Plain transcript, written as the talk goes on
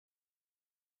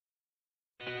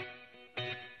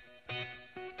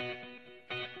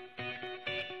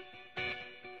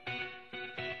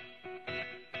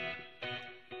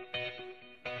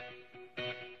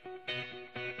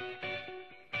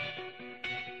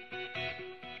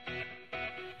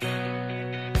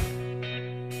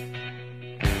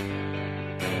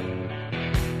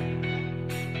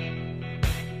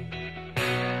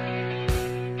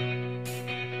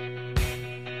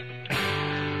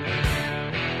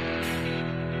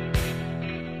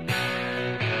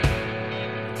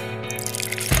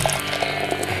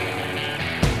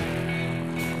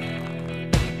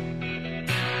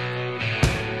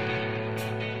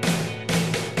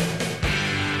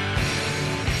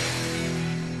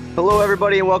Hello,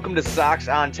 everybody, and welcome to Sox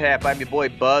on Tap. I'm your boy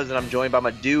Buzz, and I'm joined by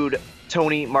my dude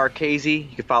Tony Marchese.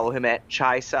 You can follow him at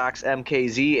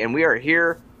ChiSoxMKZ, and we are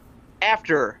here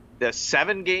after the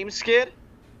 7-game skid,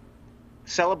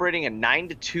 celebrating a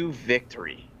 9-2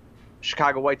 victory.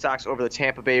 Chicago White Sox over the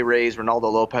Tampa Bay Rays.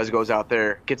 Reynaldo Lopez goes out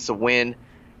there, gets the win,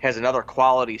 has another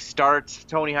quality start.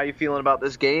 Tony, how you feeling about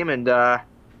this game? And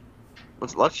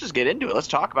let's just get into it. Let's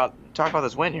talk about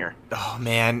this win here. Oh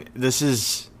man, this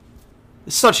is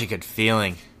such a good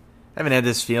feeling. I haven't had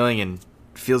this feeling in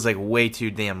feels like way too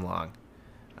damn long.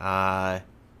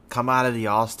 Come out of the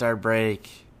All-Star break.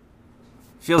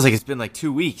 Feels like it's been like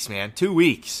 2 weeks, man. 2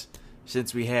 weeks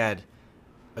since we had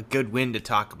a good win to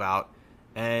talk about.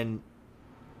 And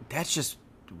that's just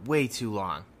way too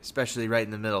long, especially right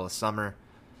in the middle of summer.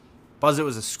 Buzz, it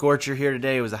was a scorcher here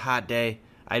today. It was a hot day.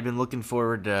 I'd been looking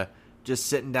forward to just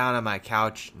sitting down on my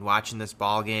couch and watching this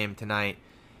ball game tonight.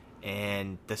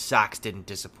 And the Sox didn't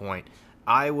disappoint.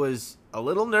 I was a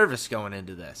little nervous going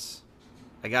into this.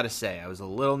 I got to say, I was a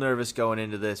little nervous going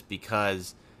into this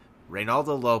because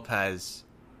Reynaldo Lopez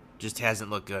just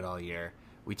hasn't looked good all year.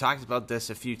 We talked about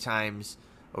this a few times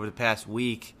over the past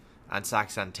week on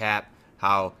Sox on Tap,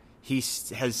 how he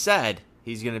has said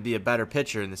he's going to be a better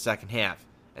pitcher in the second half.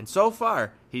 And so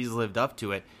far, he's lived up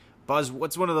to it. Buzz,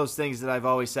 what's one of those things that I've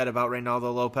always said about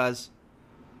Reynaldo Lopez?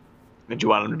 Did you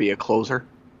want him to be a closer?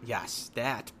 Yes,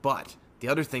 that. But the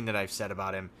other thing that I've said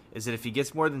about him is that if he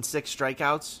gets more than 6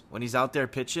 strikeouts when he's out there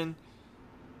pitching,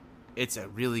 it's a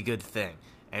really good thing.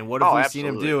 And what have we seen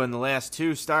him do in the last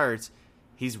 2 starts?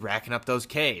 He's racking up those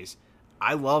Ks.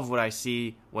 I love what I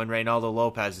see when Reynaldo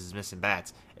Lopez is missing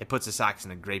bats. It puts the Sox in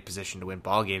a great position to win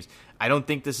ball games. I don't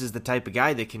think this is the type of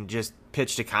guy that can just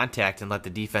pitch to contact and let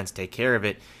the defense take care of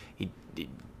it. It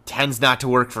tends not to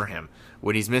work for him.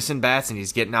 When he's missing bats and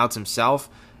he's getting outs himself,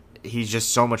 he's just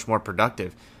so much more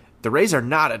productive. The Rays are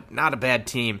not a bad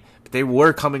team, but they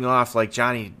were coming off, like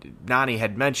Nani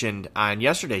had mentioned on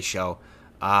yesterday's show,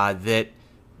 that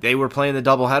they were playing the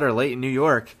doubleheader late in New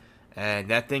York, and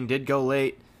that thing did go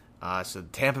late. So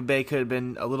Tampa Bay could have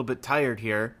been a little bit tired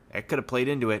here. It could have played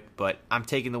into it, but I'm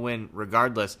taking the win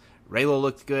regardless. Raylo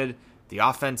looked good. The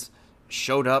offense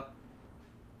showed up,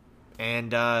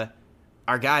 and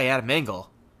our guy Adam Engel,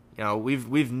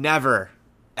 we've never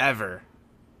ever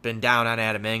been down on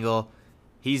Adam Engel.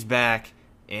 He's back,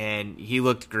 and he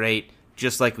looked great,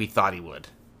 just like we thought he would.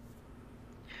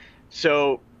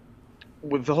 So,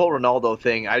 with the whole Reynaldo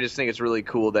thing, I just think it's really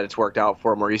cool that it's worked out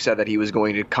for him, where he said that he was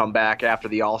going to come back after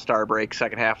the All-Star break,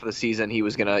 second half of the season. He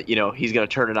was going to, he's going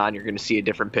to turn it on. You're going to see a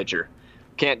different pitcher.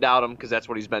 Can't doubt him because that's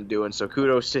what he's been doing, so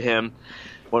kudos to him.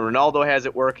 When Reynaldo has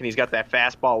it working, he's got that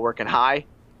fastball working high,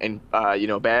 and,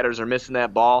 batters are missing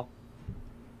that ball.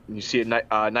 You see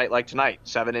a night like tonight,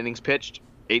 7 innings pitched,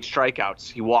 8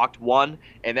 strikeouts. He walked 1,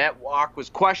 and that walk was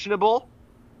questionable,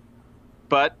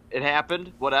 but it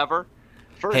happened, whatever.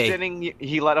 First inning,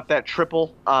 he let up that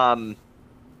triple, the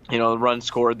run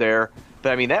scored there.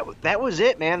 But, I mean, that was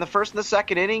it, man. The first and the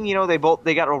second inning,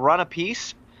 they got a run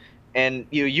apiece. And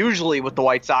usually with the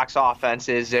White Sox offense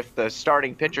is if the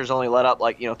starting pitchers only let up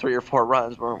 3 or 4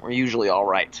 runs, we're usually all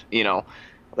right.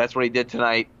 That's what he did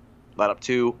tonight, let up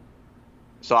 2.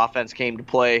 So offense came to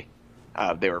play.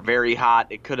 They were very hot.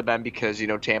 It could have been because,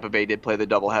 Tampa Bay did play the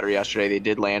doubleheader yesterday. They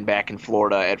did land back in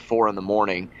Florida at 4 in the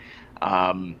morning.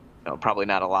 Probably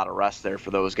not a lot of rest there for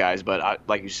those guys. But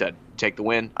like you said, take the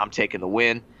win. I'm taking the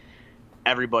win.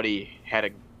 Everybody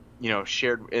had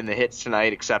shared in the hits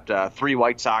tonight except 3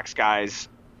 White Sox guys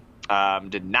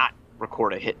did not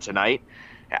record a hit tonight.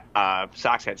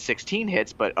 Sox had 16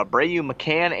 hits, but Abreu,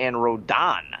 McCann, and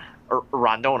Rondon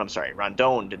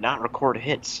did not record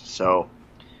hits. So,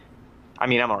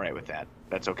 I'm all right with that.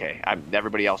 That's okay.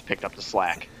 Everybody else picked up the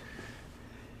slack.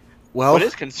 Well, what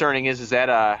is concerning is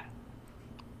that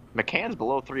McCann's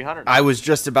below 300. I was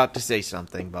just about to say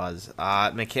something, Buzz.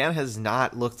 McCann has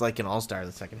not looked like an all-star in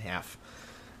the second half.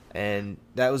 And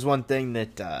that was one thing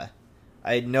that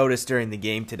I noticed during the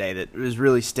game today that was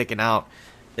really sticking out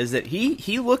is that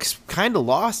he looks kind of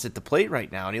lost at the plate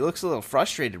right now, and he looks a little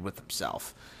frustrated with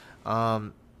himself.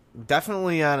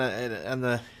 Definitely on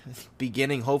the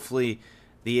beginning, hopefully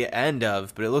the end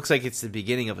of, but it looks like it's the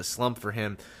beginning of a slump for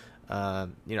him.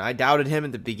 I doubted him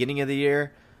at the beginning of the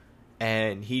year,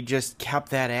 and he just kept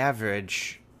that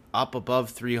average up above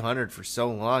 300 for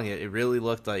so long. It really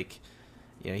looked like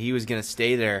he was going to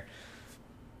stay there.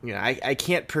 I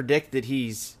can't predict that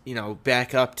he's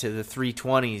back up to the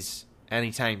 320s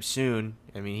anytime soon.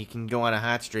 I mean, he can go on a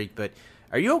hot streak, but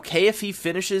are you okay if he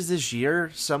finishes this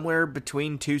year somewhere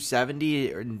between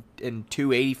 270 and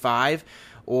 285?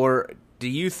 Or do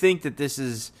you think that this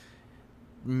is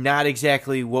not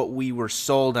exactly what we were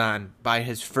sold on by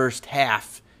his first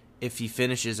half if he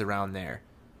finishes around there?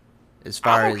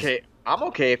 I'm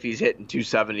okay if he's hitting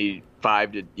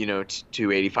 275 to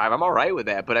 285. I'm all right with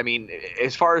that. But I mean,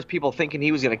 as far as people thinking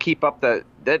he was going to keep up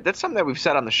that's something that we've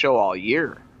said on the show all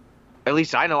year. At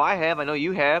least I know I have. I know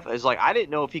you have. It's like I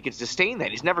didn't know if he could sustain that.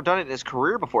 He's never done it in his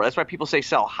career before. That's why people say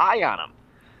sell high on him.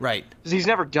 Right. Because he's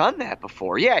never done that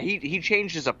before. Yeah, he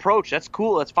changed his approach. That's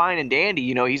cool. That's fine and dandy.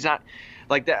 He's not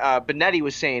like that. Benetti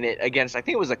was saying it against, I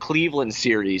think it was a Cleveland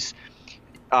series,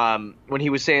 when he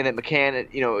was saying that McCann,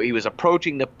 he was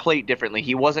approaching the plate differently.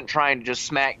 He wasn't trying to just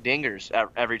smack dingers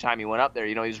every time he went up there.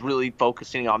 He was really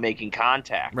focusing on making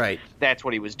contact. Right. That's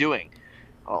what he was doing.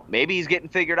 Well, maybe he's getting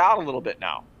figured out a little bit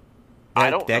now. I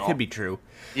don't know. That could be true.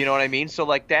 You know what I mean? So,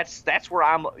 like, that's where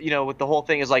I'm, with the whole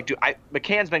thing is, like,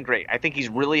 McCann's been great. I think he's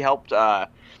really helped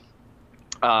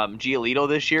Giolito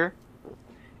this year.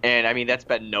 And, I mean, that's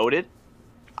been noted.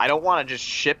 I don't want to just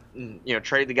ship and,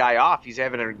 trade the guy off. He's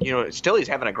having he's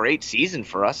having a great season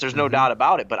for us. There's no doubt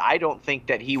about it. But I don't think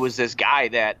that he was this guy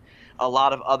that a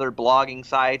lot of other blogging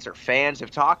sites or fans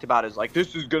have talked about as, like,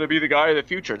 this is going to be the guy of the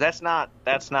future. In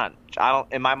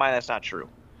my mind, that's not true.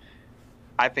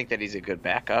 I think that he's a good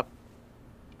backup.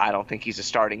 I don't think he's a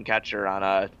starting catcher on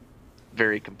a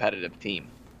very competitive team.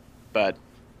 But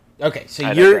okay,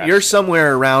 so you're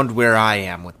somewhere around where I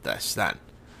am with this then,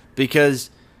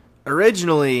 because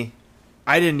originally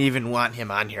I didn't even want him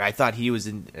on here. I thought he was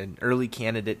an early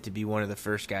candidate to be one of the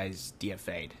first guys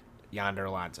DFA'd, Yonder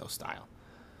Alonso style.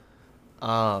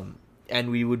 And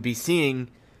we would be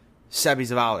seeing Seby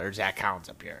Zavala or Zach Collins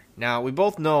up here. Now we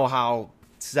both know how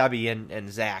Seby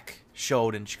and Zach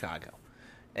showed in Chicago.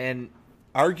 And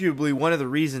arguably one of the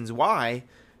reasons why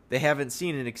they haven't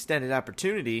seen an extended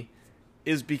opportunity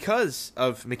is because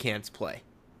of McCann's play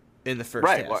in the first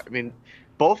half. Well, I mean,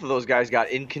 both of those guys got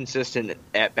inconsistent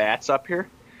at-bats up here.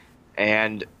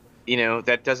 And,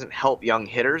 that doesn't help young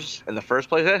hitters in the first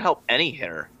place. It doesn't help any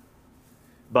hitter.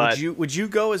 But would you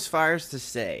go as far as to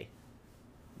say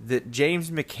that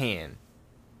James McCann,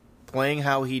 playing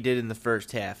how he did in the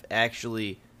first half,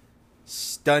 actually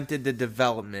stunted the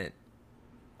development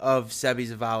of Seby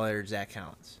Zavala or Zach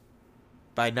Collins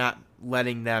by not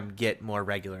letting them get more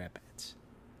regular at-bats?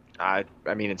 I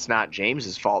mean, it's not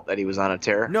James's fault that he was on a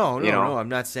tear. No, I'm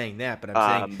not saying that, but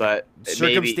I'm saying but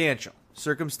circumstantial.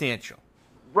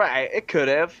 Right, it could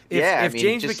have. If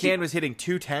James McCann was hitting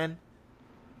 210...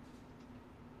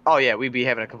 Oh, yeah, we'd be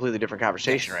having a completely different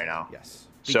conversation right now. Yes.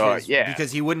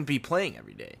 Because he wouldn't be playing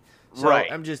every day. So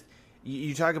right. I'm just...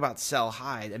 You talk about sell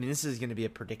high. I mean, this is going to be a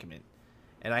predicament.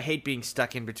 And I hate being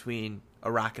stuck in between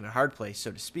a rock and a hard place,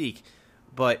 so to speak.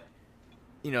 But,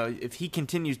 if he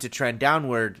continues to trend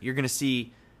downward, you're going to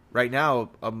see right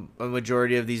now a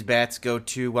majority of these bats go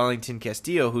to Wellington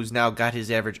Castillo, who's now got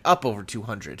his average up over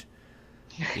 200.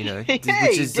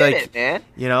 Which is like, man.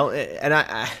 And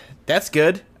I that's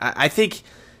good. I think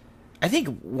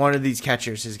one of these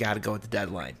catchers has got to go at the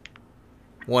deadline.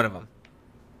 One of them.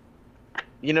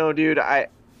 Dude, I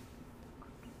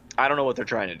don't know what they're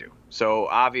trying to do. So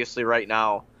obviously right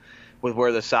now, with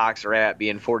where the Sox are at,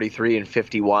 being 43 and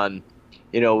 51,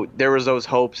 there was those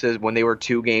hopes as when they were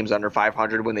 2 games under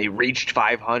 500, when they reached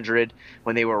 500,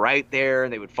 when they were right there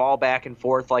and they would fall back and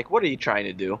forth. Like, what are you trying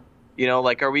to do?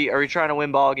 Like, are we trying to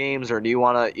win ball games, or do you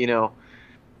want to,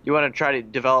 you want to try to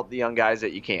develop the young guys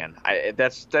that you can?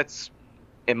 That's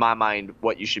in my mind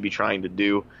what you should be trying to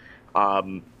do.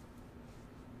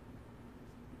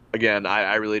 Again,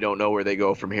 I really don't know where they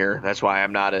go from here. That's why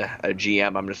I'm not a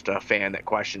GM. I'm just a fan that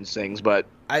questions things. But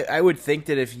I would think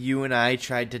that if you and I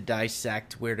tried to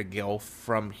dissect where to go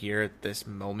from here at this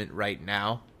moment right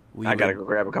now, I got to go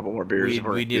grab a couple more beers.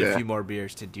 We need a few more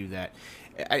beers to do that.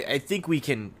 I think we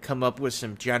can come up with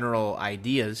some general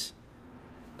ideas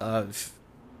of,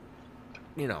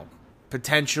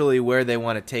 potentially where they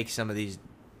want to take some of these,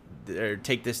 or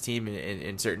take this team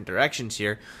in certain directions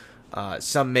here.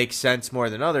 Some make sense more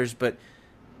than others, but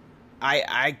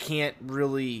I can't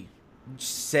really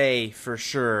say for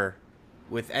sure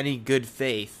with any good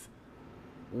faith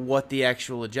what the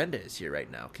actual agenda is here right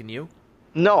now. Can you?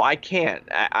 No, I can't.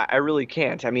 I really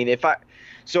can't. I mean, if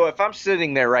I'm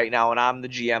sitting there right now and I'm the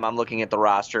GM, I'm looking at the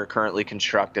roster currently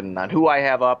constructed and on who I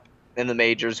have up in the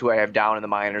majors, who I have down in the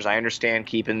minors. I understand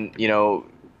keeping,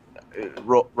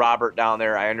 Robert down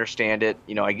there. I understand it.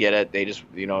 I get it. They just,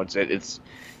 it's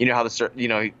how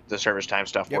the service time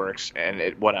stuff works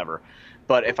and whatever.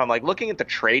 But if I'm like looking at the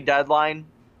trade deadline,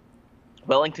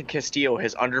 Wellington Castillo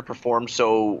has underperformed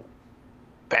so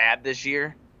bad this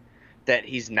year that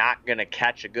he's not going to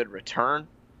catch a good return.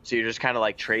 So you're just kind of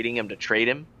like trading him to trade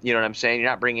him. You know what I'm saying? You're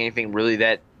not bringing anything really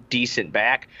that decent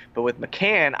back. But with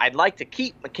McCann, I'd like to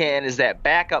keep McCann as that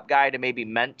backup guy to maybe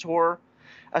mentor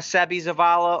a Sebi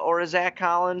Zavala or a Zach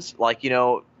Collins.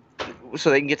 So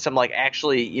they can get some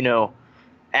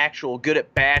actual good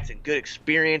at bats and good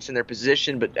experience in their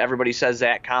position. But everybody says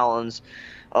Zach Collins,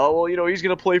 oh, well, he's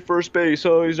going to play first base,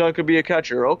 so he's not going to be a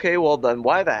catcher. Okay, well, then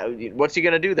why that? What's he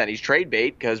going to do then? He's trade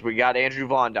bait because we got Andrew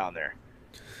Vaughn down there.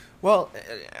 Well,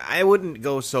 I wouldn't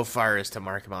go so far as to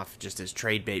mark him off just as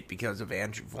trade bait because of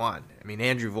Andrew Vaughn. I mean,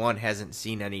 Andrew Vaughn hasn't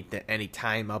seen any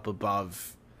time up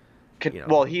above.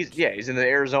 Well, he's in the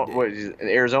Arizona. What, he's in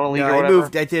the Arizona League or whatever?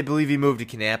 I believe he moved to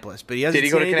Kannapolis, but he hasn't. Did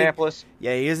he go to Kannapolis?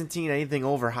 Yeah, he hasn't seen anything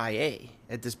over high A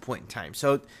at this point in time.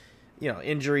 So,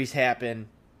 injuries happen.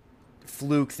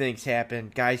 Fluke things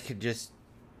happen. Guys could just,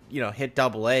 hit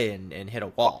double A and hit a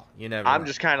wall. You never know. I'm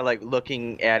just kind of like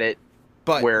looking at it,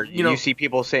 but where you see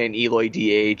people saying Eloy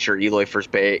DH or Eloy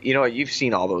first base. You've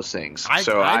seen all those things.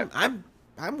 I'm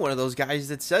one of those guys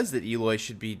that says that Eloy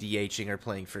should be DHing or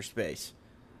playing first base.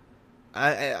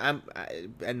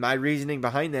 And my reasoning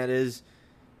behind that is,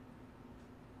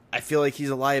 I feel like he's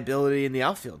a liability in the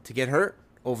outfield to get hurt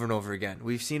over and over again.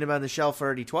 We've seen him on the shelf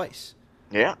already twice.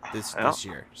 Yeah, this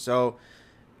year. So,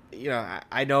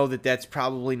 I know that that's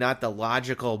probably not the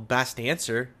logical best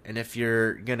answer. And if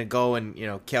you're gonna go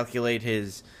and calculate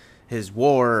his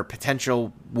WAR, or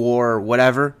potential WAR, or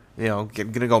whatever, gonna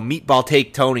go meatball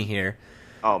take Tony here.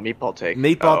 Oh, meatball take.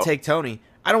 Take Tony.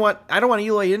 I don't want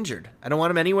Eloy injured. I don't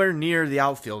want him anywhere near the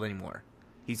outfield anymore.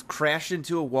 He's crashed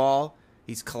into a wall.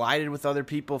 He's collided with other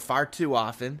people far too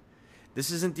often.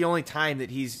 This isn't the only time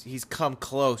that he's come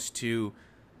close to.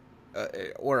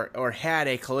 Or had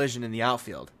a collision in the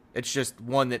outfield. It's just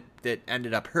one that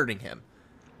ended up hurting him.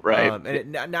 Right.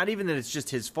 And not even that it's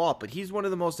just his fault, but he's one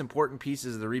of the most important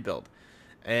pieces of the rebuild.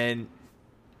 And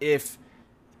if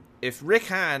Rick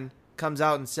Hahn comes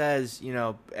out and says,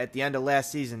 at the end of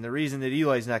last season, the reason that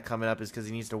Eloy's not coming up is because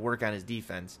he needs to work on his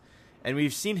defense. And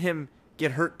we've seen him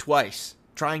get hurt twice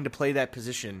trying to play that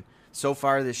position so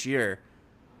far this year.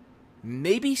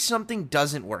 Maybe something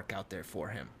doesn't work out there for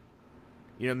him.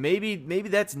 Maybe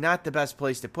that's not the best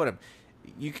place to put him.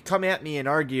 You could come at me and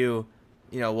argue,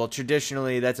 well,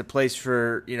 traditionally that's a place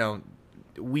for,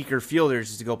 weaker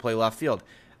fielders to go play left field.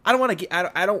 I don't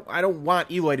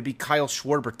want Eloy to be Kyle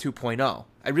Schwarber 2.0.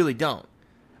 I really don't.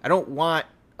 I don't want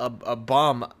a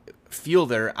bum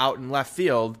fielder out in left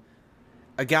field,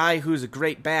 a guy who's a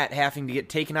great bat having to get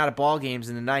taken out of ball games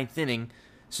in the ninth inning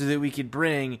so that we could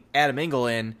bring Adam Engel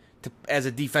in as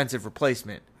a defensive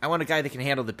replacement. I want a guy that can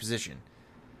handle the position.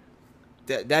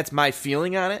 That's my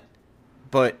feeling on it,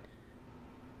 but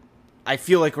I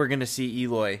feel like we're going to see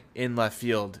Eloy in left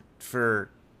field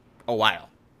for a while.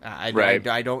 I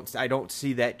don't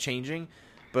see that changing,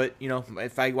 but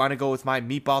if I want to go with my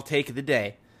meatball take of the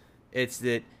day, it's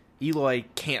that Eloy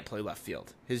can't play left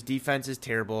field. His defense is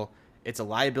terrible. It's a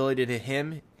liability to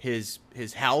him, his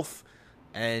health,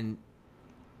 and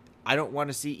I don't want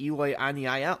to see Eloy on the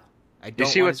IL. You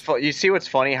see what's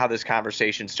funny? How this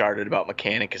conversation started about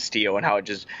McCann and Castillo and how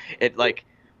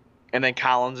and then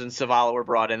Collins and Zavala were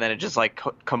brought in, and then it just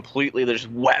completely there's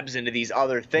webs into these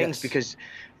other things because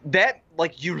that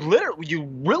you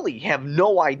really have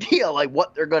no idea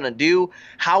what they're gonna do,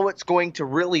 how it's going to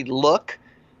really look,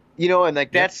 and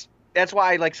that's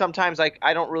why sometimes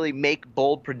I don't really make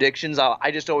bold predictions.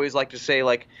 I just always like to say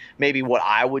maybe what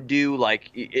I would do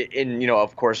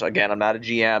of course again I'm not a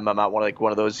GM, I'm not one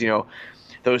of those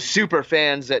those super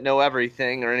fans that know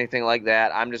everything or anything like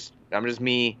that. I'm just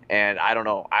me, and I don't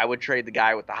know. I would trade the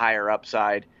guy with the higher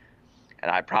upside,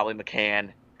 and I'd probably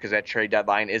McCann because that trade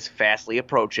deadline is fastly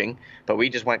approaching. But we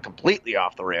just went completely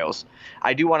off the rails.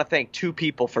 I do want to thank two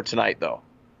people for tonight though.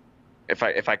 If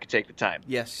I could take the time.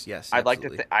 Yes. I'd like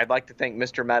to thank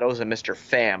Mr. Meadows and Mr.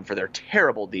 Pham for their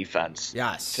terrible defense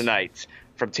tonight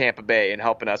from Tampa Bay and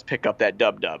helping us pick up that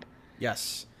dub.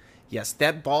 Yes,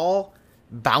 that ball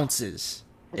bounces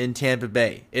in Tampa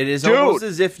Bay. It is almost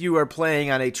as if you are playing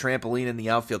on a trampoline in the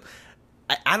outfield.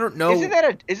 I don't know. Isn't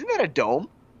that a dome?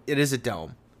 It is a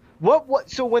dome. What?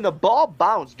 So when the ball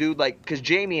bounced, dude, like, because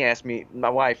Jamie asked me, my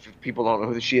wife, if people don't know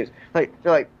who she is, like,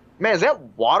 they're like, man, is that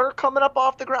water coming up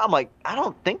off the ground? I'm like, I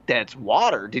don't think that's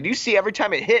water. Did you see every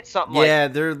time it hit something like? Yeah,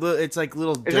 it's like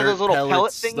little dirt those little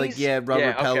pellets, pellet thingies?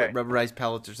 like rubberized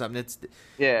pellets or something.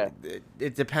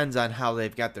 It depends on how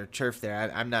they've got their turf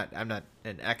there. I'm not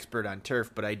an expert on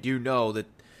turf, but I do know that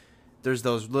there's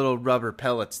those little rubber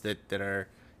pellets that are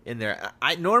in there.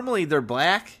 Normally they're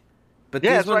black, but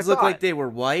these ones look like they were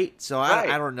white. So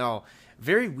I don't know.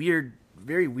 Very weird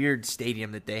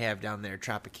stadium that they have down there,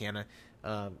 Tropicana.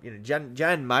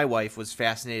 Jen, my wife, was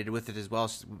fascinated with it as well.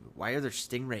 She's, why are there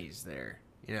stingrays there?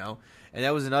 And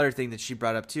that was another thing that she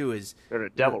brought up too. Is they're the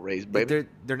Devil Rays, baby?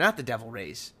 They're not the Devil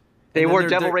Rays. They wore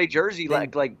Devil Ray jersey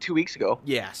like 2 weeks ago.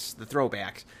 Yes, the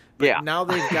throwbacks. But now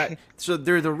they've got so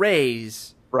they're the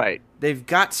Rays. Right. They've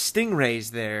got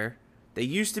stingrays there. They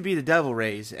used to be the Devil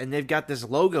Rays, and they've got this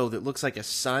logo that looks like a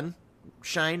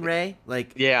sunshine ray.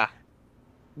 Like,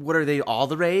 what are they? All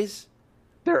the Rays?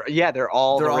 They're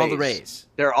all the Rays.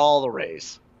 They're all the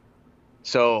Rays.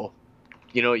 So,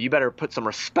 you better put some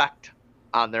respect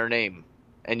on their name,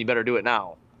 and you better do it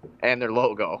now, and their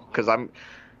logo, because I'm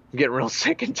getting real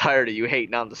sick and tired of you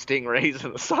hating on the Stingrays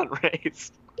and the Sun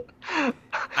Rays.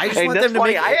 I just want them to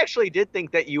funny. I actually did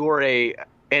think that you were an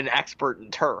expert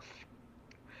in turf.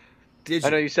 Did you?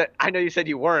 I know you said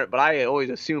you weren't, but I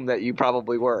always assumed that you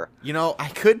probably were.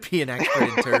 I could be an expert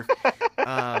in turf,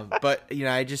 but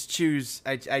I just choose.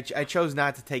 I chose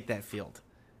not to take that field.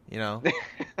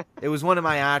 It was one of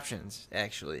my options,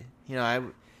 actually.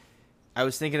 I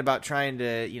was thinking about trying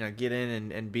to get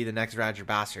in and be the next Roger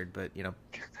Bossard, but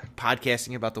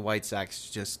podcasting about the White Sox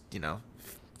just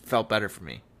felt better for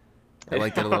me. I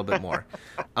liked it a little bit more.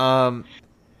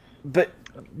 But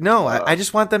no, I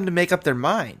just want them to make up their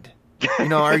mind.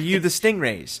 Are you the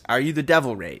Stingrays? Are you the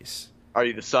Devil Rays? Are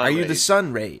you the Sun Rays? Are you the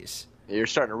Sun Rays? You're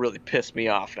starting to really piss me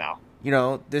off now.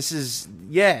 This is,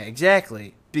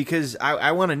 exactly. Because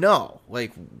I want to know,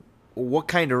 like, what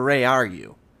kind of Ray are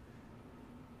you?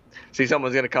 See,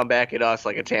 someone's going to come back at us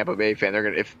like a Tampa Bay fan. They're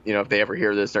going to, if they ever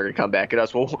hear this, they're going to come back at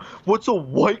us. Well, what's a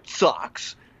White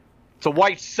Sox? It's a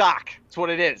white sock. That's what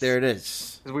it is. There it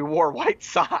is. Because we wore white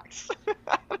socks.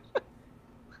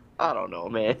 I don't know,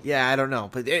 man. Yeah, I don't know.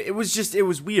 But it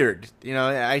was weird.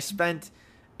 I spent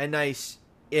a nice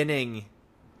inning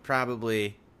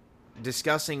probably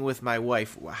discussing with my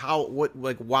wife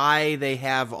why they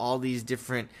have all these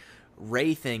different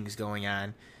Ray things going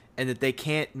on and that they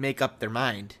can't make up their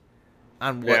mind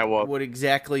on what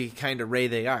exactly kind of Ray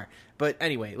they are. But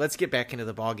anyway, let's get back into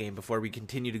the ball game before we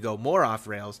continue to go more off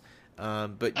rails.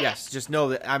 But yes, just know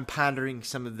that I'm pondering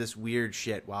some of this weird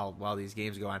shit while these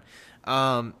games go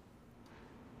on.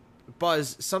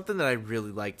 Buzz, something that I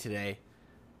really liked today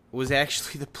was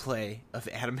actually the play of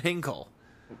Adam Engel.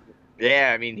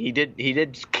 Yeah, I mean he did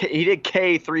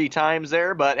K 3 times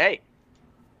there, but hey,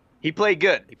 he played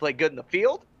good. He played good in the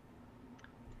field.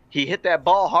 He hit that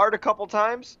ball hard a couple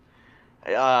times.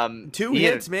 2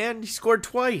 hits, man. He scored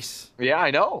twice. Yeah,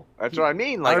 I know. That's what I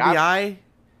mean. Like RBI.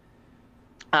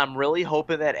 I'm really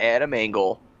hoping that Adam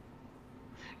Engel,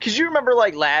 because you remember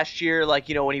like last year, like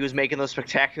when he was making those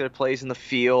spectacular plays in the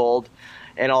field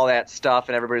and all that stuff,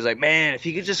 and everybody's like, man, if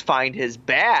he could just find his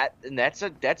bat, then that's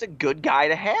a good guy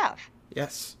to have.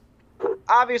 Yes.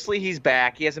 Obviously, he's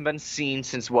back. He hasn't been seen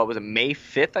since, May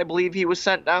 5th, I believe he was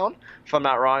sent down. If I'm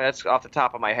not wrong, that's off the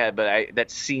top of my head, but that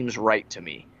seems right to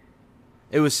me.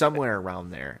 It was somewhere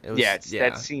around there.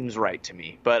 That seems right to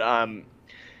me. But,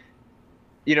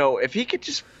 if he could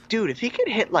if he could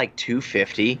hit like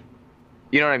 250,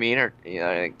 you know what I mean? Or,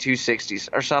 like 260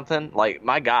 or something, like,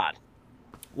 my God.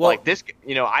 Well, like this,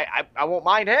 I won't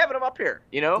mind having him up here,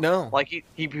 No. Like,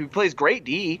 he plays great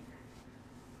D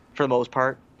for the most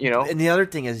part, And the other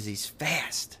thing is he's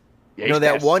fast. Yeah, he's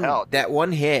fast that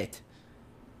one hit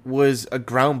was a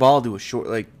ground ball to a short,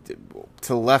 like to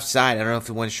the left side. I don't know if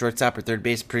it went shortstop or third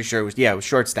base. I'm pretty sure it was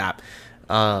shortstop.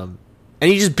 And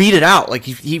he just beat it out. Like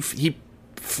he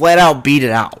flat out beat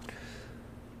it out.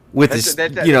 That's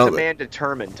a man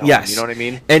determined. Tony, yes, you know what I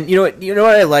mean. And you know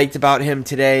what I liked about him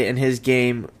today and his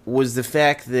game was the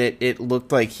fact that it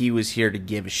looked like he was here to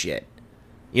give a shit.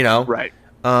 Right.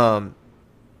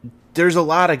 There's a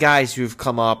lot of guys who've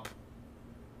come up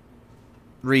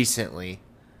recently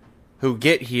who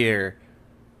get here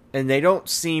and they don't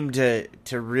seem to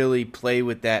really play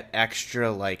with that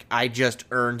extra, like, I just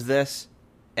earned this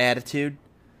attitude.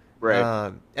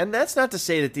 Right. And that's not to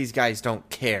say that these guys don't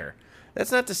care.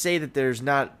 That's not to say that there's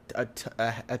not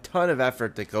a ton of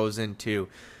effort that goes into,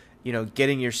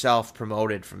 getting yourself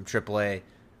promoted from AAA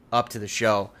up to the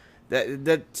show.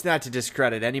 That's not to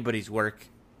discredit anybody's work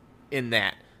in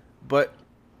that, but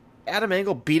Adam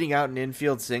Engel beating out an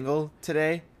infield single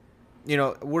today,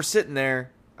 we're sitting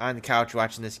there on the couch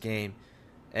watching this game,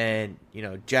 and,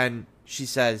 Jen, she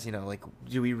says,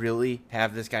 do we really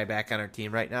have this guy back on our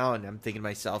team right now? And I'm thinking to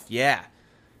myself, yeah,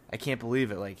 I can't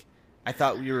believe it. Like, I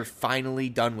thought we were finally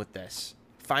done with this.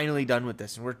 And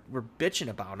we're bitching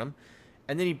about him.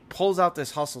 And then he pulls out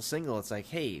this hustle single. It's like,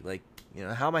 hey,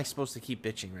 how am I supposed to keep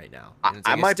bitching right now?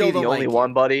 I might be the only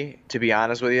one, buddy, to be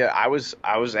honest with you. I was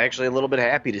actually a little bit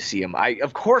happy to see him.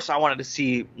 Of course I wanted to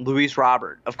see Luis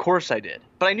Robert. Of course I did.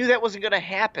 But I knew that wasn't going to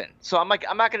happen. So I'm like,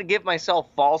 I'm not going to give myself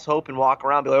false hope and walk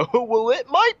around and be like, oh, well, it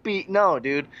might be. No,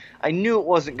 dude. I knew it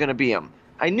wasn't going to be him.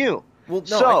 I knew. Well,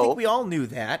 no, I think we all knew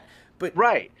that. But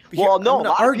right. Well, no, a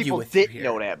lot of people didn't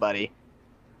know that, buddy.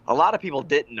 A lot of people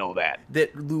didn't know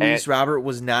that Luis Robert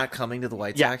was not coming to the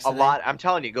White Sox. Yeah, a lot. I'm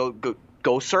telling you, go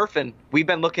surfing. We've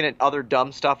been looking at other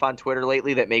dumb stuff on Twitter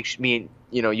lately that makes me,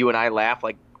 you and I laugh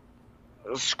like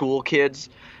school kids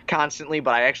constantly.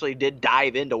 But I actually did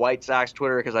dive into White Sox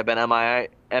Twitter because I've been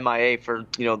MIA for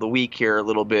the week here a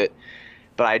little bit.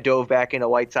 But I dove back into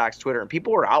White Sox Twitter, and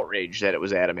people were outraged that it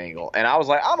was Adam Engel. And I was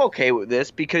like, I'm okay with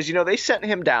this because they sent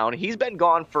him down. He's been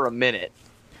gone for a minute.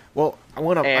 Well, I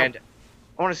want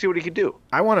to see what he could do.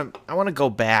 I want to go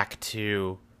back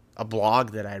to a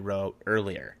blog that I wrote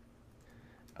earlier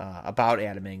about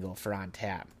Adam Engel for On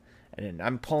Tap, and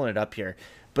I'm pulling it up here.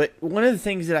 But one of the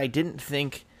things that I didn't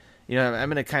think, I'm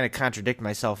going to kind of contradict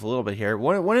myself a little bit here.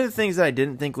 One of the things that I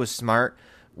didn't think was smart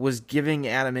was giving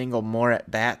Adam Engel more at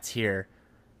bats here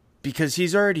because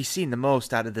he's already seen the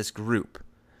most out of this group.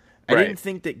 I didn't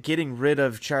think that getting rid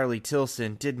of Charlie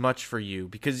Tilson did much for you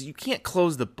because you can't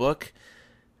close the book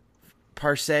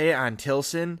per se on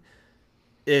Tilson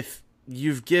if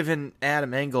you've given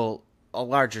Adam Engel a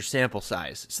larger sample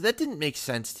size. So that didn't make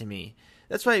sense to me.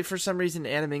 That's why for some reason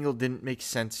Adam Engel didn't make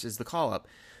sense as the call-up.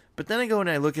 But then I go and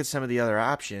I look at some of the other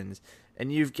options,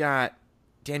 and you've got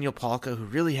Daniel Palka, who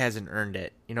really hasn't earned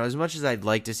it. As much as I'd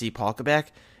like to see Palka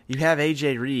back, you have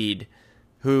AJ Reed,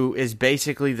 who is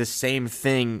basically the same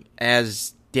thing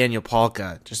as Daniel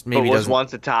Palka, just maybe was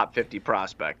once a top 50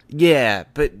 prospect. Yeah,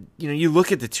 but you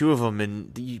look at the two of them,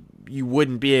 and you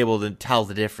wouldn't be able to tell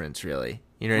the difference, really.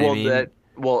 You know what I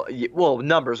mean? Well,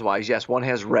 numbers wise, yes. One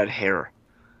has red hair.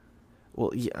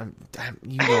 Well, yeah,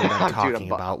 you know what I'm talking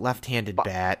about. Left-handed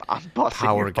bat,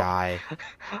 power guy.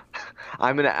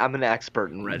 I'm an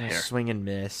expert in red hair. Swing and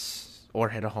miss or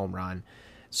hit a home run.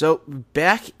 So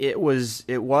back it was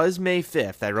May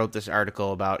 5th. I wrote this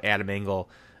article about Adam Engel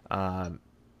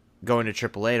going to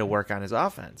AAA to work on his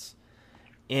offense.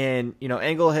 And,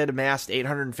 Engel had amassed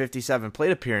 857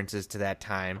 plate appearances to that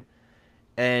time,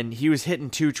 and he was hitting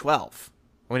 .212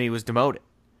 when he was demoted.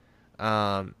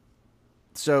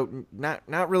 So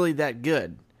not really that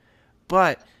good.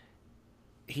 But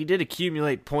he did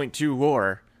accumulate .2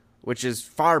 WAR, which is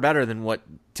far better than what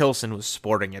Tilson was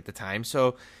sporting at the time.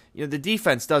 So, the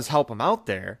defense does help him out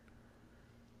there.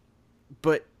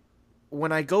 But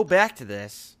when I go back to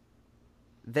this,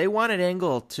 they wanted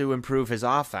Engel to improve his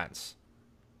offense.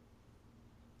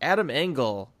 Adam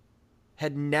Engel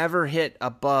had never hit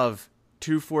above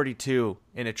 .242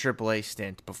 in a AAA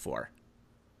stint before.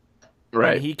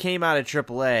 Right. When he came out of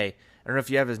AAA, I don't know if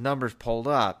you have his numbers pulled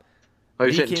up. Oh, he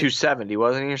was hitting .270,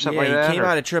 wasn't he, or something like that? Yeah, he came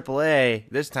out of AAA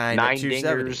this time at .270.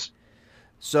 Dingers.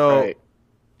 So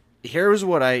here's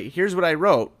what I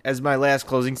wrote as my last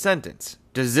closing sentence.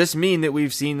 Does this mean that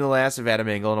we've seen the last of Adam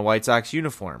Engel in a White Sox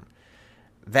uniform?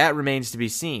 That remains to be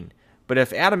seen. But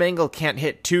if Adam Engel can't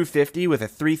hit .250 with a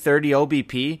 .330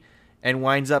 OBP and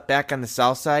winds up back on the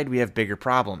south side, we have bigger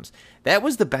problems. That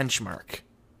was the benchmark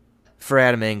for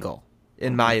Adam Engel,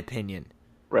 in my opinion.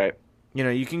 Right.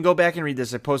 You can go back and read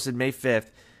this. I posted May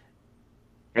 5th.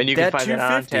 And you can find that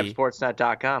on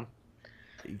tapsportsnet.com.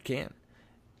 You can.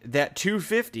 That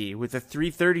 .250 with a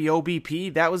 .330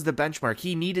 OBP, that was the benchmark.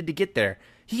 He needed to get there.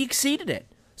 He exceeded it.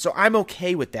 So I'm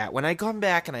okay with that. When I come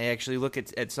back and I actually look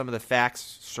at some of the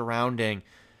facts surrounding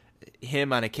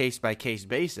him on a case-by-case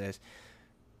basis,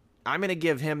 I'm going to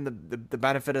give him the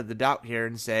benefit of the doubt here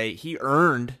and say he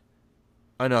earned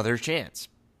another chance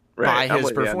by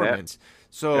his performance.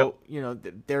 So,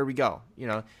 there we go.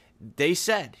 They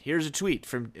said, here's a tweet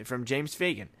from James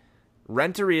Fagan.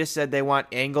 Renteria said they want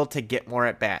Engel to get more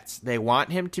at-bats. They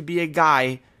want him to be a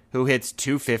guy who hits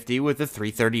 .250 with a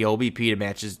 .330 OBP to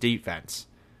match his defense.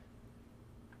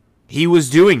 He was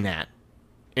doing that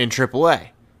in AAA.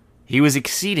 He was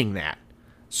exceeding that.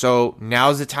 So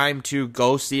now's the time to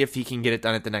go see if he can get it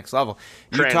done at the next level.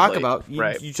 You talk about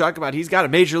he's got a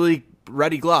major league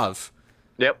ready glove.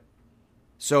 Yep.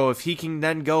 So if he can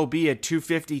then go be a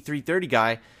 250, 330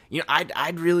 guy,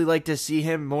 I'd really like to see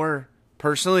him more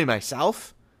personally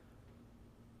myself.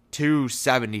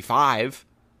 275.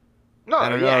 No, I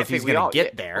don't know if he's going to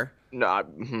get there. No,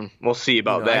 we'll see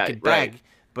about that. I could beg,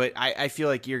 but I feel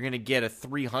like you're going to get a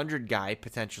 300 guy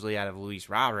potentially out of Luis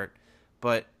Robert.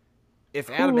 But if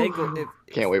Adam Engel,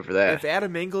 can't wait for that. If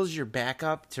Adam Engel's your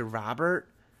backup to Robert,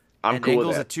 I'm and cool Engel's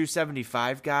with that. a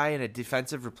 275 guy and a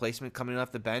defensive replacement coming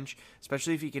off the bench,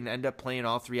 especially if he can end up playing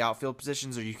all three outfield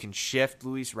positions, or you can shift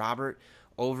Luis Robert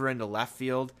over into left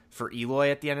field for Eloy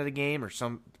at the end of the game, or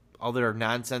some other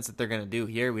nonsense that they're going to do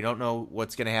here. We don't know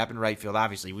what's going to happen right field,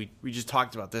 obviously. We just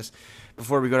talked about this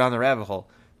before we go down the rabbit hole.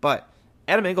 But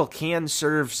Adam Engel can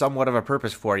serve somewhat of a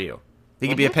purpose for you. He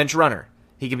can be a pinch runner.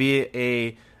 He can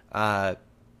be a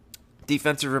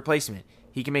defensive replacement.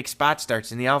 He can make spot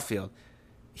starts in the outfield.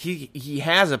 He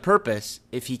has a purpose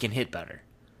if he can hit better.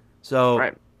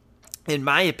 So, in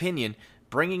my opinion,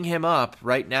 bringing him up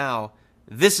right now,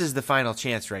 this is the final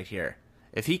chance right here.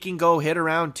 If he can go hit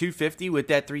around 250 with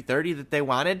that 330 that they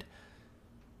wanted,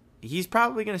 he's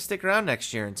probably going to stick around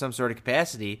next year in some sort of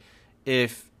capacity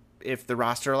if the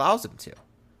roster allows him to.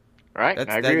 Right,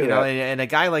 I agree with that. And a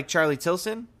guy like Charlie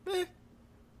Tilson,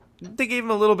 they gave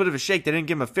him a little bit of a shake. They didn't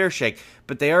give him a fair shake,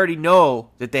 but they already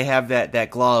know that they have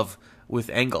that glove with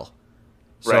Engel.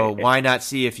 So why not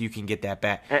see if you can get that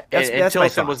back? That's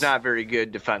Tilson was not very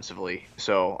good defensively.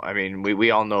 So, I mean,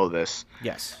 we all know this.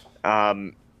 Yes.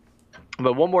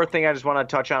 But one more thing I just want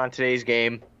to touch on today's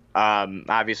game.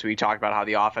 Obviously, we talked about how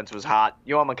the offense was hot.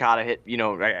 Yoan Moncada hit,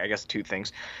 I guess 2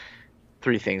 things.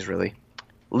 3 things, really.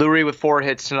 Lurie with 4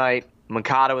 hits tonight.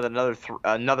 Moncada with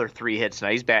another 3 hits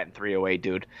tonight. He's batting .308,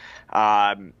 dude.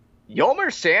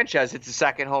 Yolmer Sanchez hits the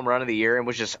second home run of the year and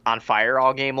was just on fire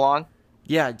all game long.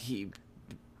 Yeah,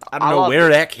 I don't know where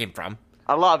that came from.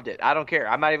 I loved it. I don't care.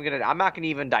 I'm not gonna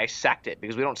even dissect it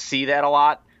because we don't see that a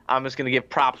lot. I'm just gonna give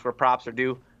props where props are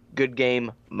due. Good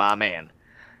game, my man.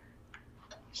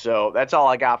 So that's all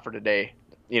I got for today.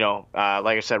 Like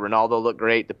I said, Ronaldo looked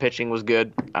great. The pitching was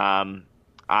good. I'm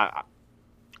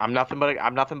nothing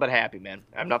but happy, man.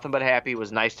 I'm nothing but happy. It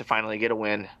was nice to finally get a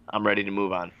win. I'm ready to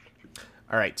move on.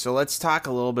 All right, so let's talk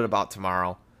a little bit about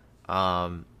tomorrow.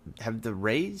 Have the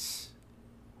Rays,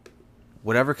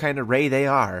 whatever kind of Ray they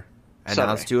are,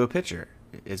 announced to a pitcher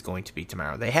is going to be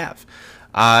tomorrow. They have.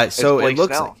 So it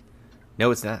looks like.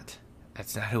 No, it's not.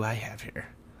 That's not who I have here.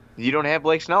 You don't have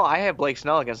Blake Snell? I have Blake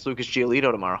Snell against Lucas Giolito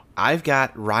tomorrow. I've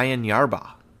got Ryan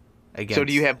Yarba against. So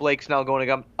do you have Blake Snell going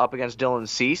up against Dylan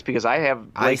Cease? Because I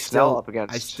have Blake Snell up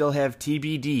against. I still have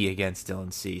TBD against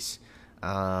Dylan Cease. Where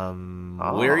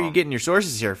are you getting your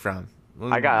sources here from?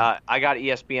 I got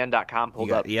ESPN.com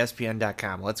pulled up.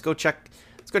 ESPN.com. Let's go check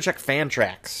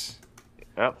Fantrax.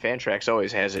 Oh, Fantrax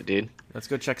always has it, dude. Let's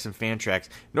go check some Fantrax.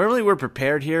 Normally we're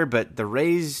prepared here, but the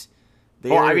Rays.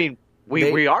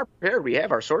 We are prepared. We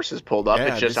have our sources pulled up.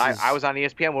 Yeah, it's just I was on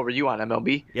ESPN. What were you on,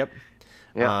 MLB? Yep.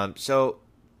 Yeah. So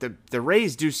the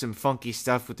Rays do some funky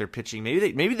stuff with their pitching.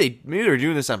 Maybe they're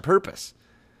doing this on purpose.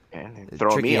 And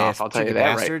throwing me off. I'll tell you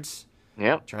that. Bastards. Right.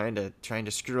 Yep. Trying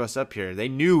to screw us up here. They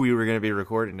knew we were going to be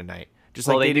recording tonight. Just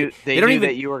well, like they knew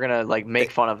that you were going to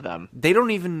make fun of them. They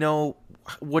don't even know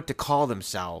what to call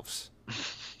themselves.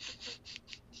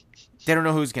 They don't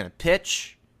know who's going to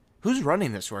pitch. Who's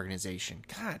running this organization?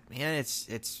 God, man,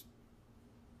 it's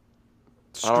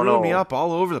screwing me up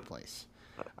all over the place.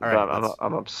 All right,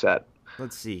 I'm upset.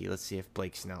 Let's see if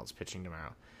Blake Snell's pitching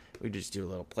tomorrow. We just do a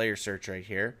little player search right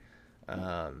here,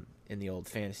 in the old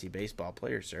fantasy baseball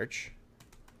player search.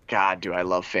 God, do I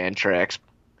love Fantrax.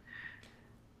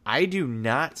 I do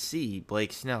not see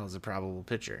Blake Snell as a probable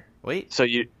pitcher. Wait. So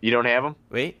you don't have him?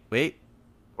 Wait.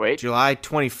 July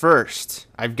 21st.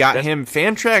 I've got him.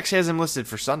 Fantrax has him listed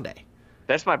for Sunday.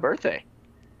 That's my birthday.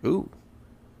 Ooh.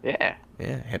 Yeah.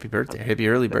 Yeah, happy birthday. Happy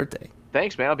early birthday.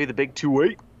 Thanks, man. I'll be the big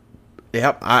 2-8.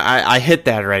 Yep, I hit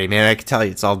that already, man. I can tell you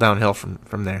it's all downhill from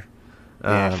there.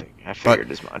 Yeah, I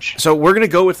figured as much. So we're gonna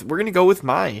go with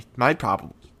my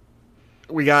problem.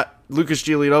 We got Lucas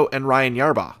Giolito and Ryan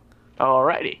Yarba.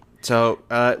 Alrighty. So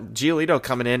Giolito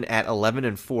coming in at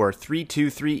 11-4,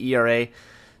 3.23 ERA.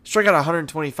 Struck out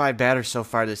 125 batters so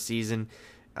far this season.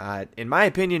 In my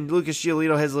opinion, Lucas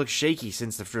Giolito has looked shaky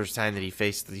since the first time that he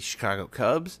faced the Chicago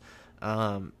Cubs.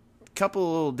 Couple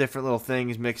little different little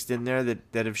things mixed in there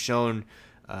that have shown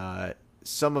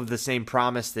some of the same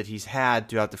promise that he's had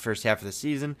throughout the first half of the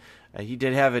season. He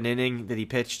did have an inning that he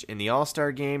pitched in the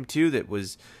All-Star game too that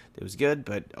was good,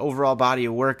 but overall body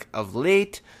of work of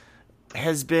late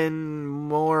has been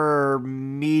more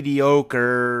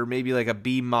mediocre, maybe like a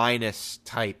B-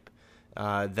 type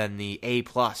than the A+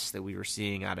 that we were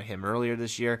seeing out of him earlier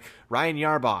this year. Ryan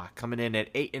Yarbrough coming in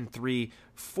at 8-3,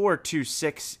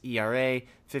 4.26 ERA,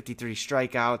 53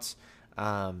 strikeouts.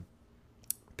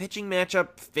 Pitching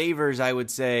matchup favors, I would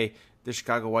say, the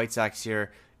Chicago White Sox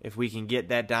here. If we can get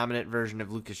that dominant version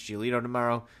of Lucas Giolito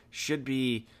tomorrow, should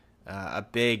be a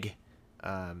big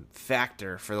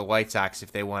factor for the White Sox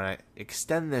if they want to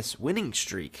extend this winning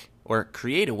streak or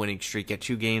create a winning streak at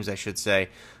 2 games, I should say.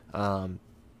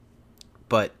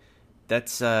 But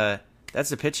that's a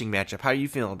pitching matchup. How are you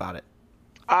feeling about it?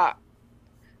 I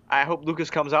hope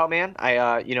Lucas comes out, man.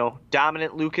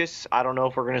 Dominant Lucas. I don't know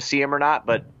if we're going to see him or not,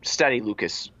 but steady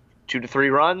Lucas. 2 to 3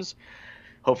 runs.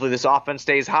 Hopefully this offense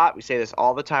stays hot. We say this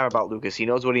all the time about Lucas. He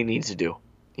knows what he needs to do.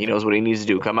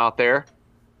 Come out there,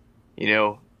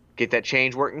 get that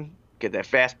change working, get that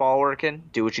fastball working,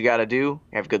 do what you got to do,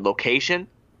 have good location.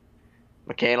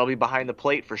 McCann will be behind the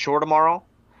plate for sure tomorrow,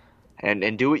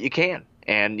 and do what you can.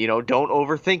 And, don't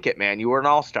overthink it, man. You were an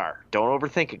all-star. Don't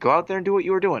overthink it. Go out there and do what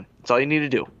you were doing. That's all you need to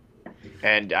do.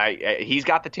 And he's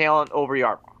got the talent over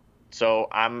Yarbrough. So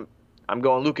I'm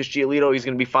going Lucas Giolito. He's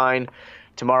going to be fine.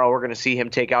 Tomorrow we're going to see him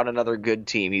take out another good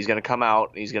team. He's going to come out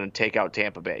and he's going to take out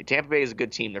Tampa Bay. Tampa Bay is a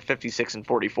good team. They're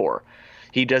 56-44.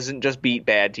 He doesn't just beat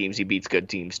bad teams. He beats good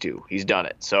teams too. He's done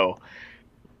it. So,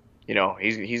 he's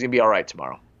going to be all right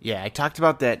tomorrow. Yeah, I talked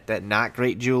about that not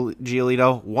great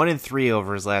Giolito. 1-3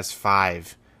 over his last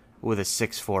 5 with a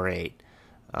 6.48.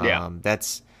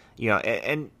 That's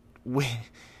and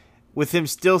with him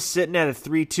still sitting at a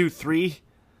 3.23.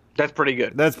 That's pretty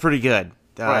good. That's pretty good.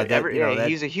 Right.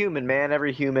 He's a human, man.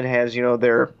 Every human has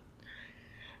their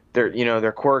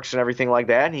quirks and everything like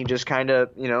that. And he just kind of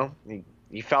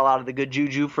he fell out of the good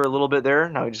juju for a little bit there.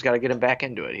 Now we just got to get him back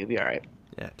into it. He'll be all right.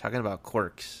 Yeah, talking about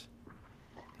quirks.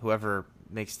 Whoever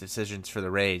makes decisions for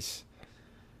the Rays,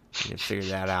 you can figure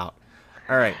that out.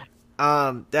 All right,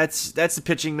 that's the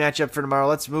pitching matchup for tomorrow.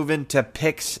 Let's move into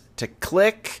picks to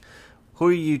click. Who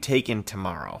are you taking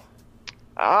tomorrow?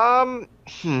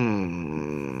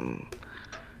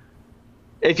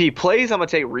 If he plays, I'm gonna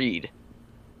take Reed.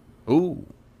 Ooh.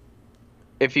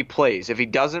 If he plays, if he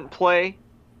doesn't play,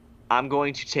 I'm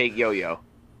going to take Yo-Yo.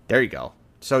 There you go.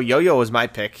 So Yo-Yo was my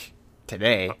pick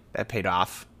today. That paid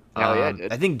off. Hell yeah, it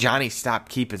did. I think Johnny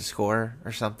stopped keeping score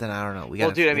or something. I don't know. We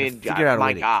got figure out a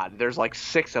way. God, there's like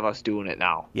 6 of us doing it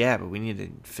now. Yeah, but we need to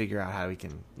figure out how we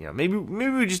can. Maybe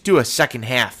we just do a second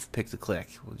half pick the click.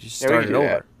 We'll just start it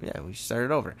over. Yeah, we start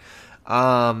it over.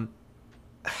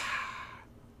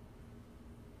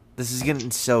 This is getting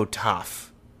so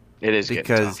tough. It is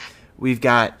because we've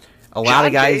got a lot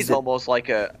of guys. Jay's almost like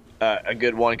a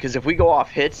good one because if we go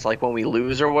off hits, like when we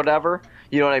lose or whatever.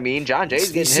 You know what I mean? Jon Jay's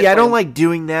getting hit. I don't like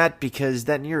doing that because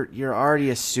then you're already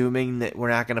assuming that we're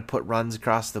not going to put runs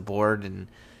across the board and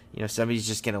somebody's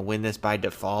just going to win this by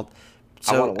default.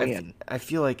 So I want to win. I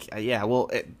feel like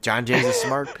Jon Jay's a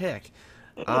smart pick.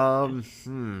 I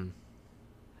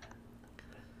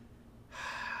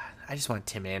just want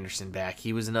Tim Anderson back.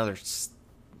 He was another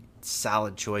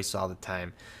solid choice all the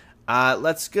time.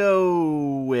 Let's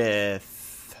go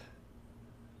with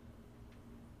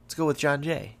Jon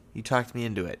Jay. You talked me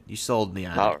into it. You sold me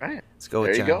on it. All right. Let's go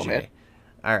with Jon Jay. Man.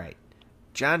 All right.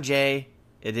 Jon Jay,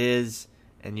 it is,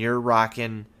 and you're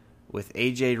rocking with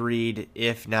A.J. Reed,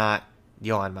 if not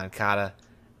Yoan Moncada.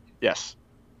 Yes.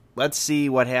 Let's see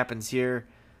what happens here.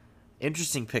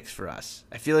 Interesting picks for us.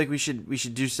 I feel like we should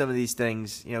do some of these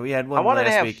things. We had one last week. I wanted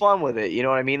to have fun with it. You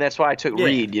know what I mean? That's why I took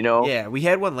Reed, Yeah, we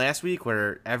had one last week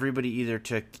where everybody either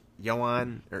took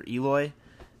Yoan or Eloy.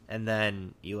 And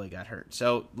then Eloy got hurt.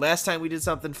 So last time we did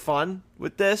something fun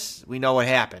with this, we know what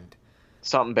happened.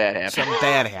 Something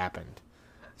bad happened.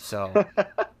 So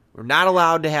we're not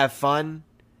allowed to have fun.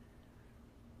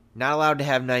 Not allowed to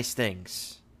have nice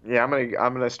things. Yeah, I'm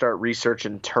gonna start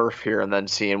researching turf here and then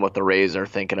seeing what the Rays are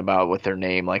thinking about with their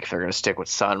name. Like if they're gonna stick with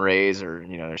Sun Rays or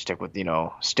they stick with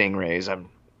Stingrays. I'm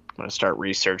gonna start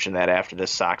researching that after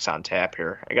this Sox on Tap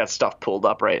here. I got stuff pulled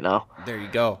up right now. There you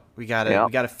go. We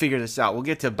gotta figure this out. We'll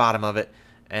get to the bottom of it,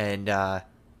 and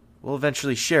we'll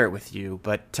eventually share it with you.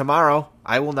 But tomorrow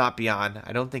I will not be on.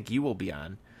 I don't think you will be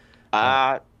on.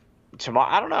 Tomorrow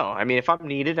I don't know. I mean, if I'm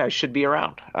needed, I should be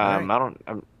around. Right.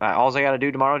 All I gotta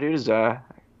do tomorrow, dude, is have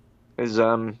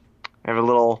a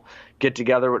little get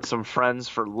together with some friends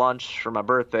for lunch for my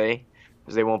birthday,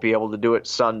 because they won't be able to do it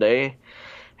Sunday.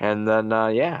 And then,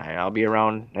 I'll be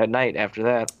around at night after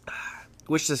that.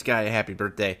 Wish this guy a happy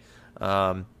birthday.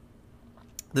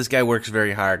 This guy works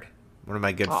very hard. One of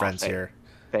my good friends here.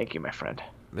 Thank you, my friend.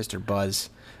 Mr. Buzz.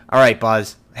 All right,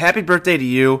 Buzz. Happy birthday to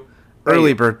you.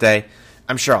 Early birthday.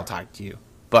 I'm sure I'll talk to you.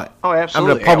 But absolutely. I'm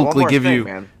going to publicly give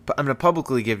you gonna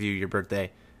publicly give you your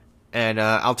birthday, and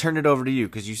I'll turn it over to you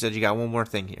because you said you got one more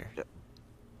thing here.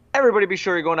 Everybody be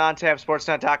sure you're going on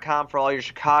TapSportsNet.com for all your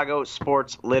Chicago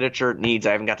sports literature needs.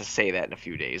 I haven't got to say that in a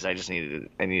few days. I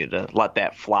needed to let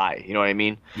that fly. You know what I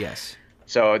mean? Yes.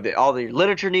 So all your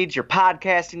literature needs, your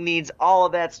podcasting needs, all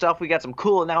of that stuff. We got some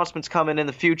cool announcements coming in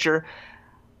the future.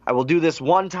 I will do this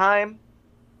one time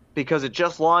because it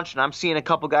just launched, and I'm seeing a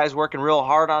couple guys working real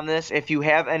hard on this. If you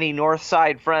have any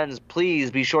Northside friends,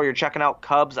 please be sure you're checking out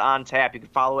Cubs on Tap. You can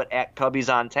follow it at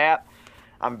Cubbies on Tap.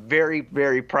 I'm very,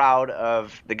 very proud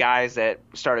of the guys that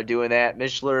started doing that.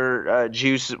 Mishler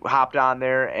Juice hopped on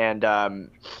there, and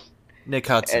Nick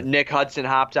Hudson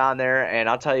hopped on there. And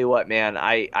I'll tell you what, man,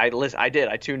 I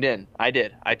tuned in. I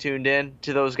tuned in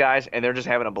to those guys, and they're just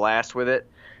having a blast with it.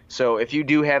 So if you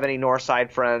do have any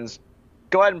Northside friends,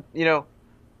 go ahead and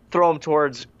throw them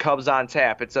towards Cubs on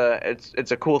Tap. It's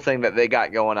a cool thing that they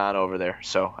got going on over there.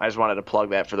 So I just wanted to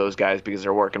plug that for those guys because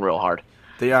they're working real hard.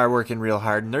 They are working real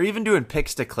hard, and they're even doing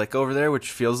picks to click over there, which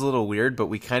feels a little weird, but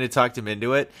we kind of talked them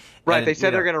into it. Right, and, they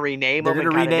said they're going to rename them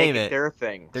and make it their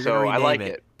thing. So I like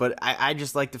it. But I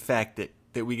just like the fact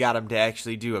that we got them to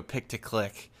actually do a pick to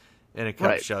click in a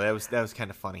Cubs show. That was kind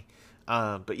of funny.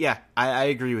 But yeah, I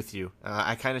agree with you.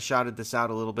 I kind of shouted this out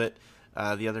a little bit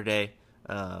the other day.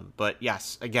 But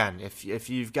yes, again, if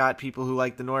you've got people who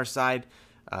like the North Side,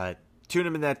 tune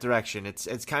them in that direction.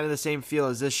 It's kind of the same feel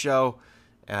as this show.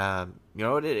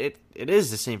 It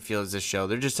is the same feel as this show.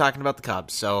 They're just talking about the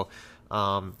Cubs. So,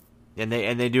 and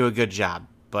they do a good job.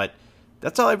 But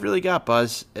that's all I've really got,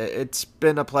 Buzz. It's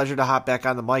been a pleasure to hop back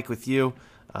on the mic with you.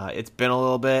 It's been a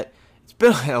little bit. It's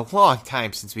been a long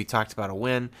time since we talked about a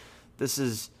win. This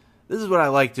is what I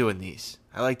like doing these.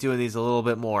 I like doing these a little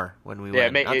bit more when we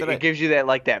win. Yeah, it gives you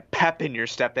that pep in your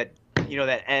step, that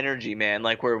energy, man.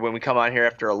 Like when we come on here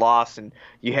after a loss and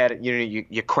you had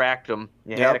you cracked them,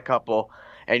 had a couple,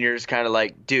 and you're just kind of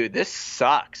like, dude, this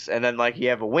sucks. And then like you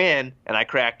have a win, and I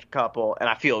cracked a couple, and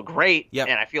I feel great, and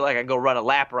I feel like I can go run a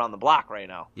lap around the block right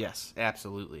now. Yes,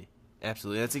 absolutely.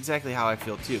 That's exactly how I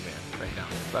feel too, man, right now.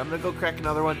 But I'm gonna go crack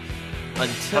another one.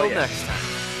 Until next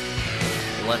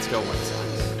time, let's go White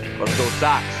Sox. Let's go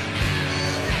Sox.